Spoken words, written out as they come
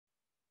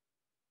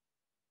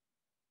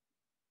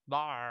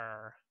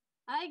Bar.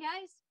 Hi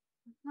guys.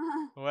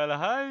 Well,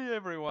 hi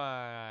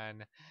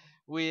everyone.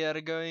 We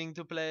are going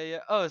to play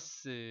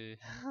Ossi.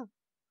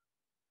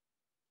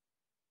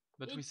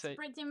 But we It's say,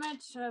 pretty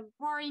much a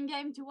boring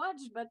game to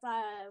watch, but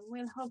I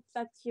will hope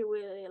that you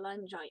will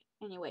enjoy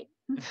anyway.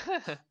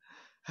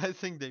 I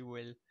think they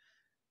will.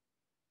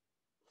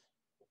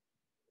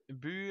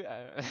 Boo.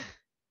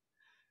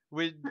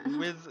 With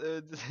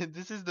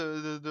this is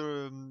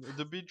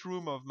the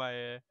bedroom of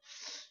my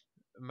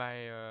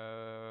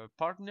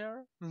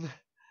partner, That's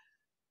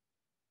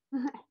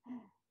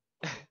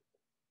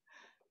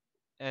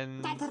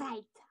and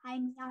right.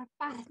 I'm your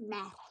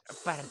partner.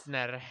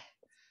 partner,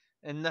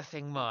 and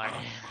nothing more.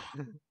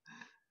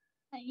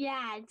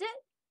 Yeah,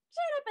 just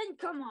shut up and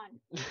come on.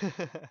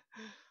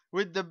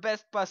 With the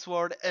best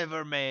password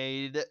ever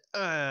made.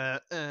 One,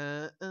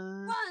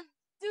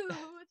 two,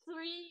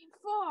 three,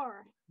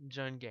 four.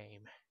 Join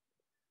game.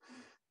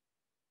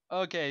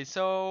 Okay,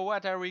 so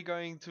what are we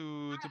going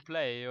to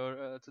play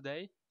or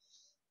today?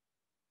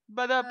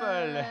 Bad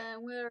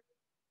apple. We're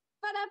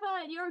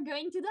but you're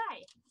going to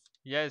die.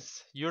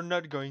 Yes, you're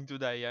not going to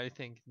die. I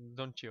think,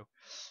 don't you?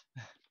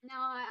 No,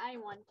 I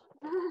won't.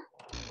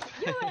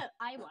 You will.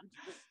 I won't.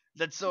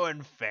 That's so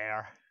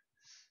unfair.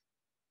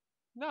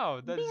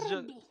 No, Be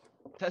ready.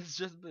 that's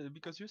just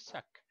because you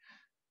suck.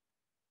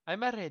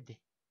 I'm ready.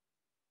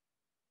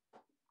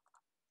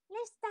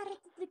 Let's start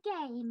the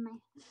game.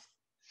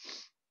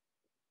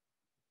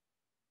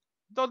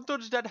 Don't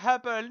touch that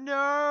apple.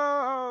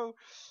 No.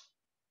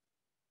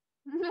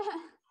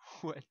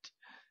 What?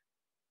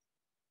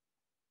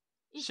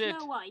 It's Shit.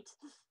 Snow White.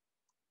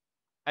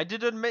 I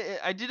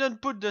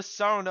didn't put the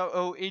sound.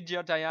 Oh,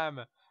 idiot I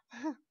am.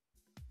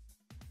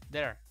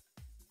 There.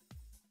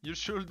 You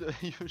should.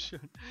 You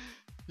should.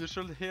 You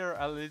should hear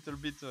a little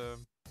bit.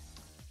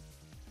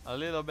 A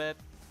little bit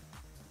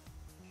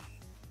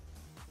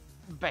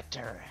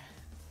better.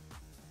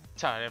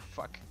 Sorry,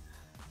 fuck.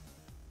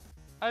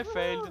 I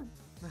failed.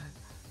 Woohoo!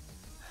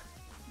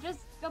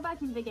 Just go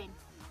back in the game.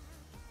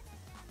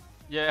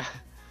 Yeah.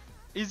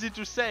 Easy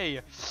to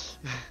say.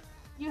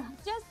 You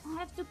just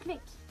have to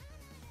click.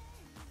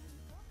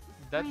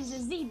 There is a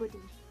That's Z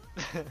button.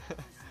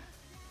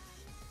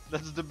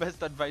 that's the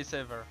best advice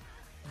ever.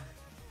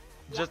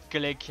 Yeah. Just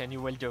click and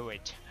you will do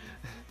it.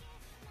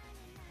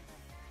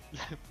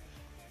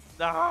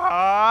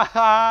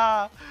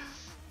 Ah!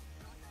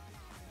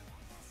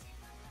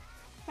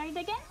 Try it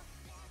again.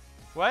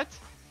 What?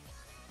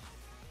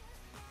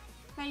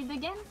 Try it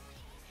again.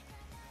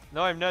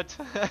 No, I'm not.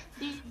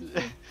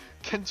 The-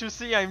 Can't you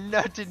see I'm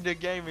not in the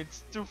game?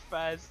 It's too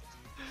fast.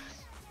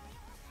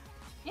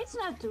 It's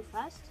not too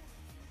fast.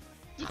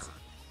 It's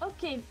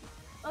okay.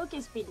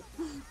 Okay speed.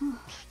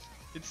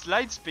 It's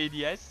light speed,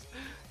 yes.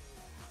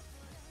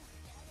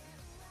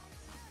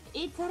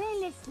 It's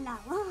really slow.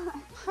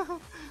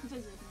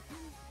 Just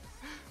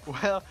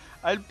Well,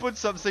 I'll put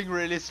something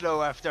really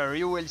slow after.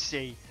 You will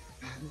see.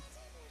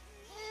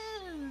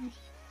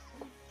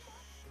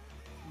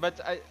 But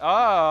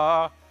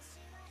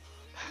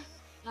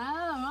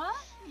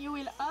you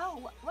will.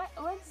 Oh,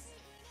 what's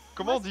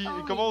comment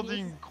on dit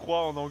une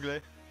croix en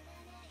anglais?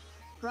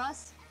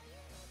 cross?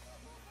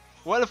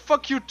 Well,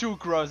 fuck you too,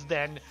 Cross,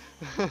 then.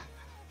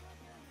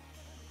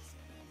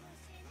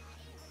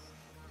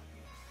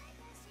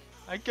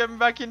 I came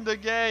back in the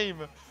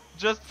game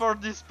just for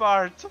this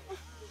part.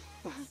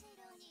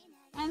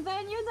 And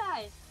then you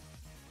die.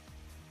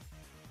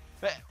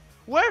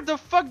 Where the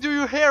fuck do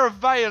you hear a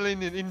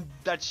violin in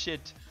that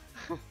shit?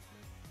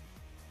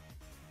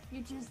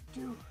 You just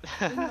do.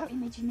 In your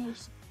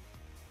imagination.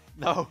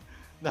 No,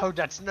 no,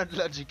 that's not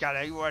logical.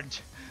 I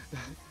want.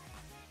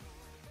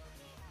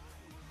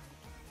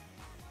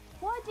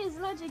 What is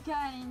logical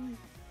in...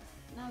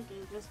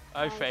 Okay, just...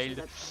 I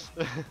failed.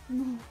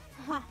 You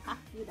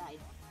died.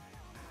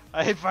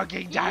 I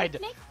fucking Did died. you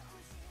click?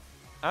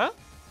 Huh?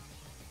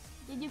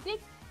 Did you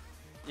click?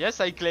 Yes,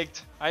 I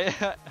clicked. I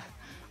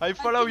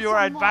follow click your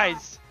some more.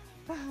 advice.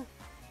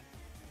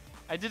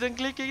 I didn't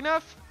click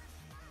enough.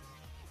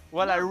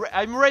 Well, No.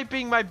 I'm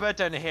raping my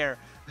button here.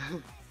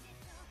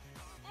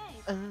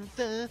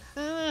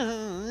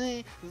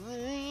 Hey,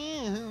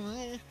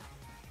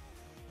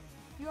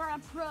 you're a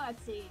pro at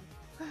singing.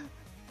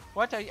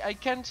 What? I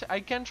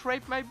can't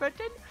rape my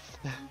button?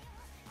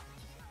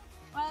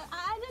 Well,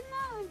 I don't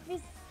know if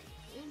this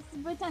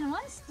button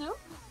wants to.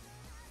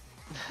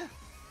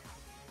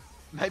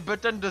 My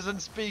button doesn't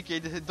speak.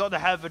 It don't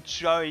have a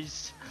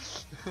choice.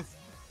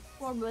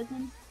 Poor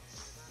button.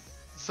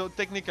 So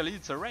technically,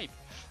 it's a rape.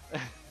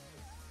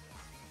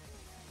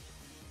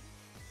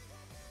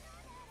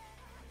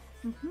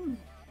 Mm-hmm.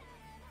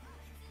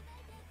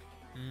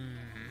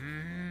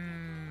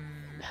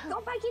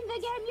 Go back in the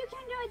game, you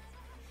can do it!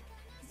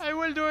 I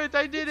will do it.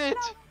 I did it.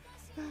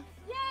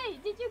 Yay!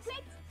 Did you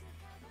click?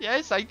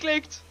 Yes, I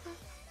clicked.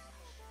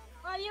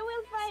 Well, you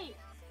will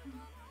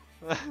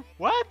fail.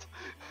 What?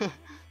 You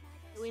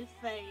will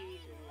fail.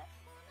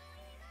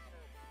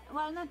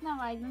 Well, not now,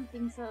 I don't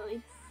think so.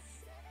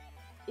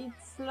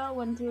 It's slow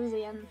until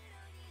the end.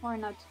 Or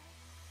not.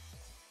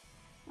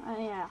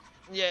 Yeah.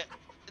 Yeah,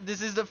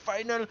 This is the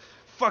final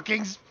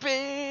fucking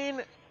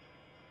spin.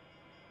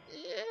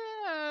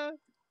 Yeah.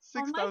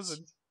 How much?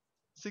 6,000.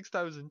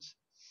 6,000.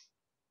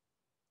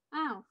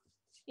 Oh,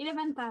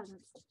 11,000.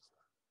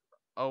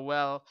 Oh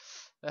well.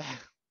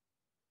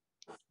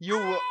 You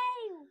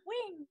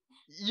win.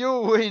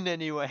 you win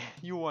anyway.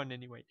 You won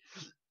anyway.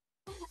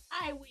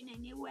 I win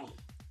anyway.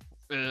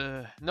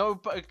 No,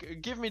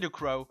 give me the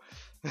crow.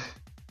 Here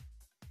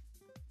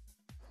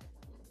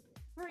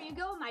you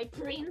go, my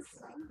prince.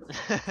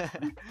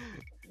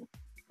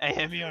 I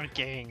am your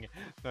king.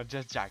 Not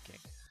just joking.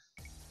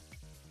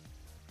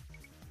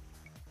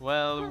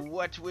 Well,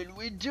 what will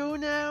we do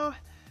now?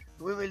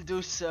 We will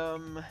do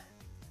some...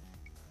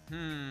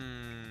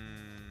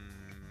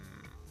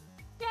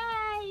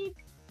 Skype.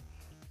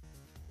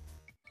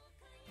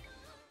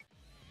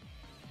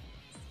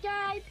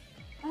 Skype.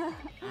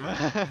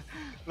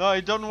 No,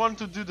 I don't want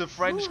to do the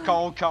French can.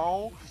 Oh,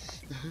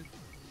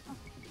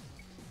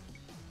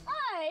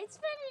 it's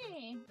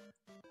funny.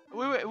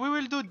 We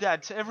will do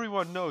that.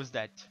 Everyone knows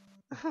that.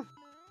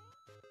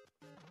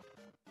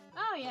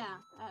 Oh yeah,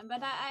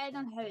 but I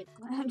don't have it.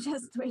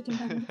 Just wait a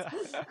minute.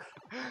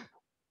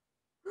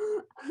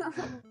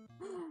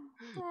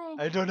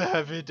 I don't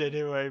have it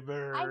anyway,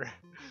 brr. I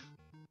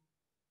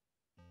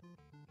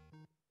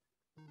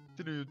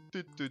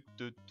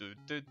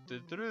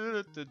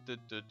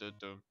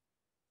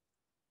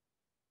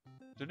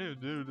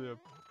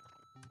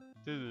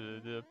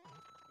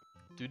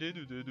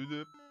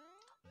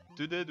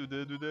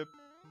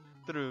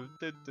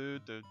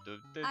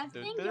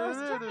think you're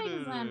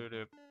stripping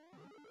them.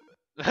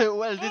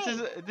 Well,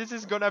 this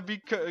is gonna be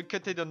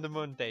cutted on the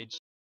montage.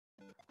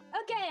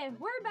 Okay,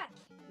 we're back.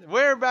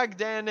 We're back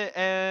then,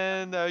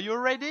 and you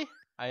ready?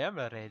 I am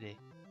ready.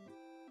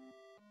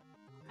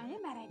 I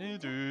am ready.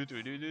 Just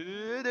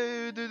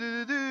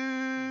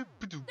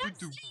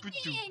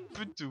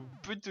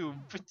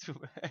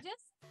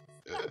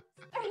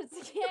start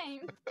the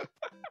game.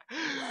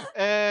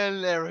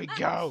 And there we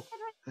go.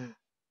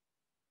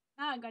 Oh,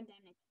 god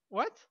damn it.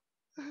 What?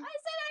 I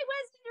said I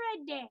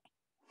wasn't ready.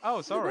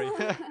 Oh, sorry.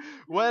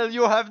 Well,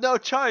 you have no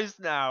choice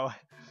now.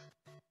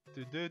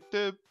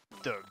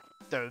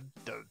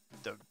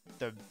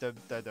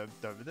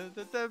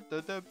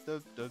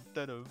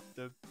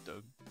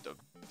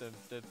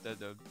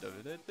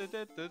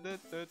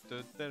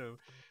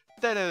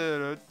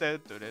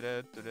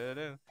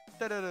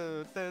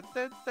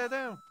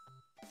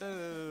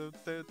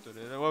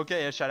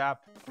 Okay, shut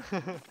up.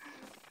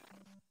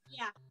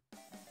 Yeah.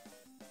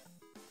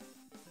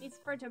 It's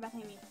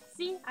perturbating me.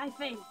 See, I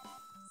failed.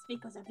 It's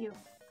because of you.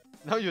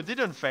 No, you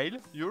didn't fail.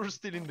 You're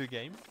still in the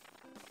game.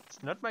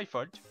 It's not my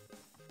fault.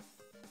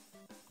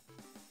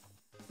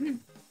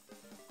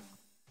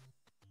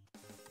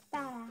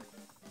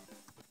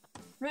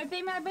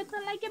 Ripping my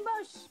button like a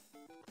boss.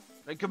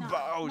 Like a No,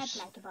 boss.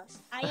 not like a boss.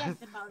 I am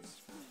the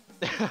boss.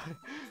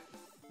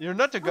 You're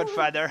not a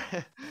godfather.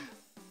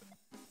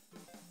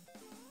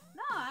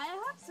 No, I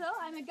hope so.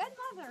 I'm a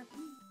godmother.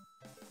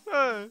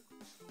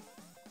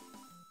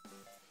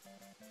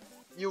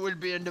 You will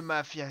be in the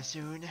mafia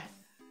soon.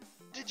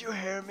 Did you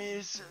hear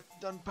me,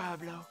 Don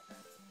Pablo?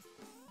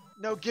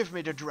 Now give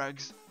me the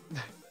drugs.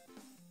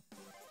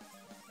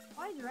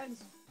 Why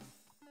drugs?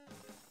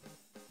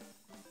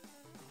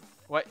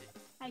 What?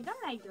 I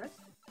don't like drugs.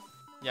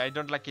 Yeah, I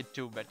don't like it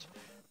too, but...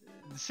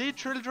 See,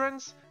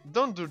 childrens?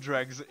 Don't do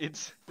drugs.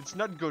 It's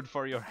not good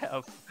for your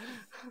health.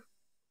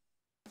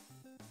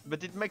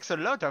 But it makes a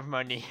lot of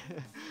money.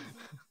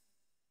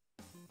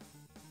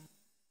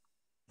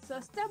 So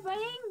stop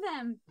buying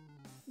them.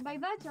 By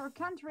that, your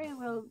country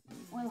will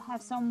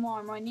have some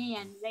more money,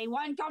 and they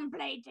won't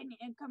complain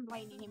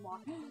anymore.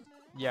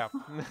 Yeah.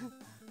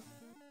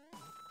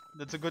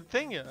 That's a good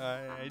thing.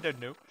 I don't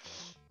know.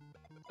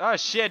 Oh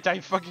shit! I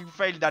fucking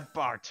failed that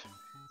part.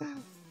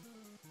 Don't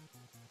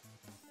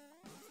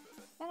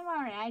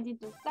worry, I did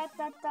this.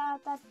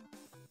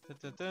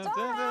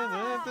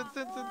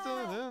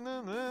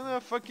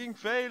 Fucking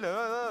fail.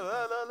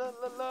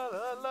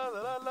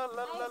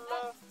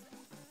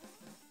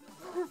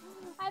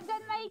 I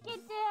don't make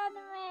it down,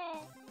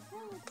 man.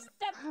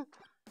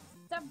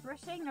 Stop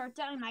brushing or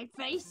telling my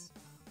face.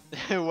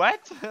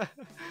 What?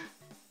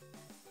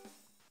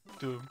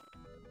 Doom.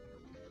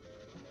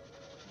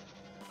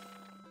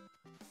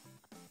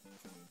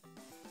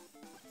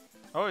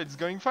 Oh, it's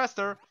going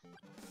faster.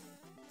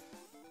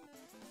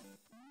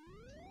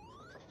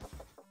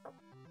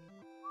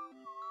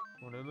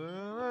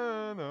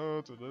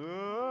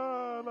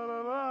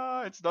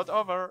 It's not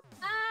over.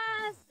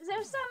 Ah,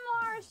 there's some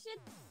more shit.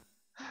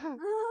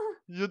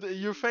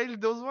 You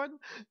failed those one?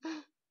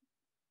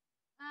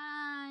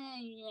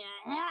 Yeah,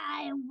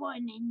 I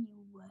won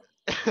anyway.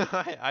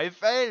 I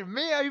failed.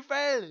 Me, I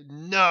failed.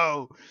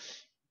 No.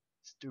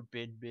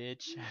 Stupid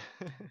bitch.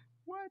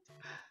 What?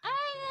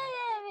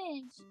 I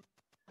damage.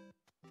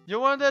 You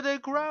wanted a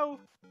crow?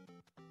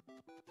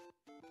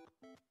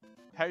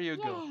 Here you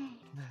go.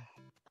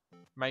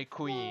 My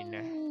queen.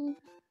 Yay.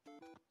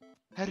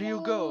 Here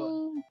you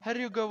go. Here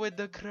you go with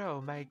the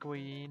crow, my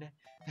queen.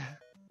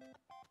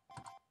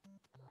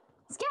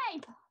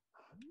 Escape!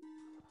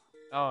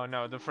 Oh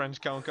no, the French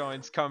Cancan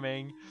is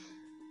coming.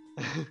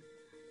 I'm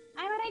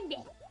already.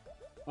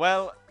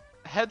 Well,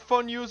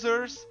 headphone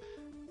users,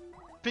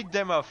 pick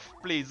them off,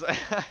 please. Shh,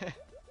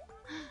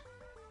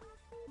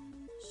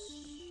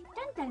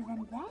 don't tell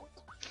them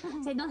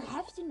that. They don't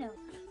have to know.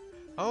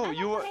 Oh,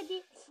 I'm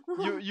already.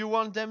 you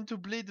want them to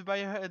bleed by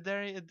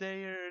their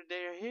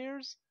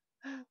ears?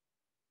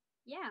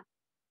 Yeah.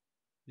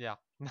 Yeah.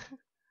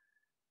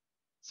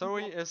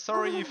 Sorry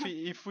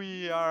if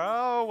we are.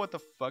 Oh, what the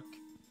fuck?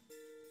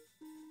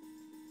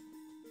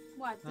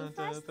 What? Too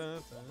fast?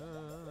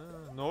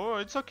 No,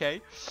 it's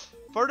okay.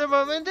 For the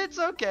moment, it's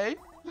okay.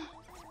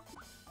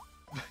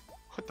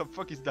 What the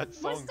fuck is that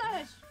song?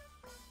 Mustache.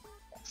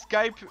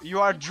 Skype, you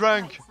are It's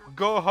drunk. right.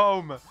 Go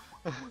home.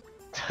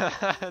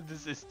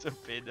 This is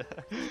stupid.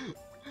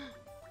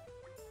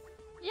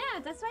 Yeah,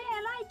 that's why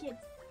I like it.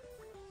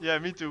 Yeah,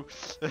 me too.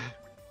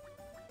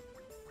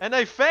 And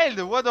I failed.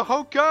 What the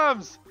how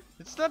comes?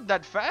 It's not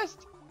that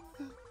fast.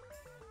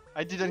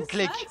 I didn't This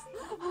click. sucks.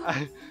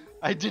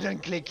 I didn't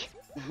click.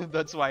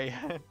 That's why.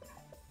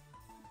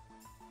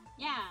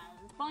 Yeah,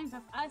 the point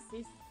of us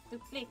is to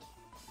click.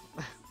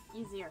 It's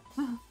easier.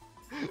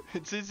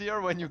 It's easier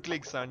when you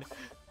click, son.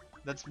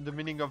 That's the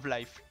meaning of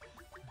life.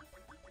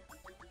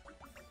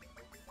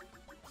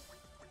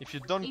 If you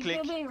don't It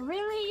click, will be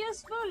really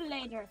useful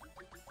later.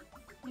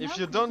 if know,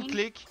 you don't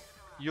clicking. click,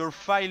 you'll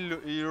fail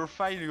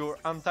your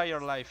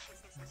entire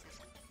life.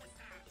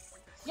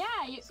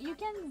 Yeah, you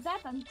can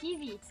zap on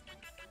TV.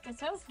 That's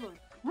helpful.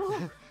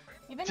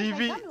 Even TV. if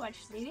I don't watch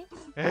TV.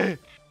 Hey,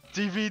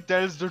 TV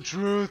tells the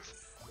truth.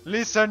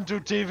 Listen to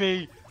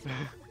TV.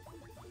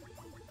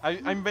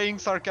 I'm being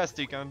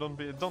sarcastic, and don't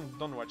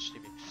watch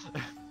TV.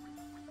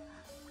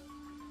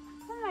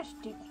 Don't watch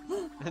TV.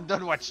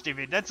 Don't watch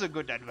TV. That's a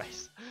good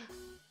advice.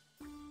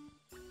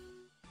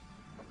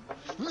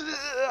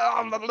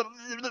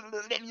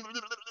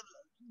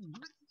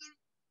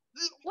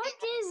 What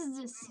is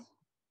this?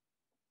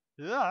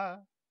 Yeah,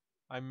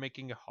 I'm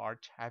making a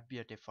heart, a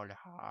beautiful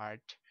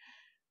heart.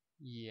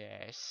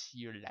 Yes,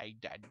 you like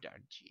that,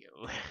 don't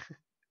you?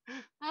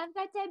 I've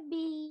got a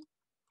bee.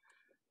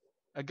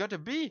 I got a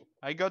B.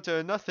 I got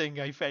a nothing.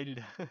 I failed.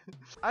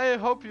 I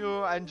hope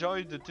you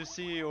enjoyed to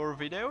see our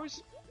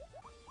videos.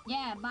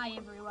 Yeah, bye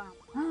everyone.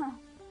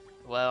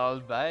 Well,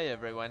 bye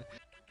everyone.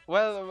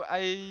 Well,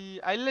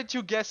 I let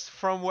you guess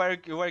from where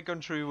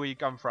country we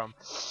come from.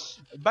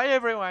 Bye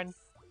everyone.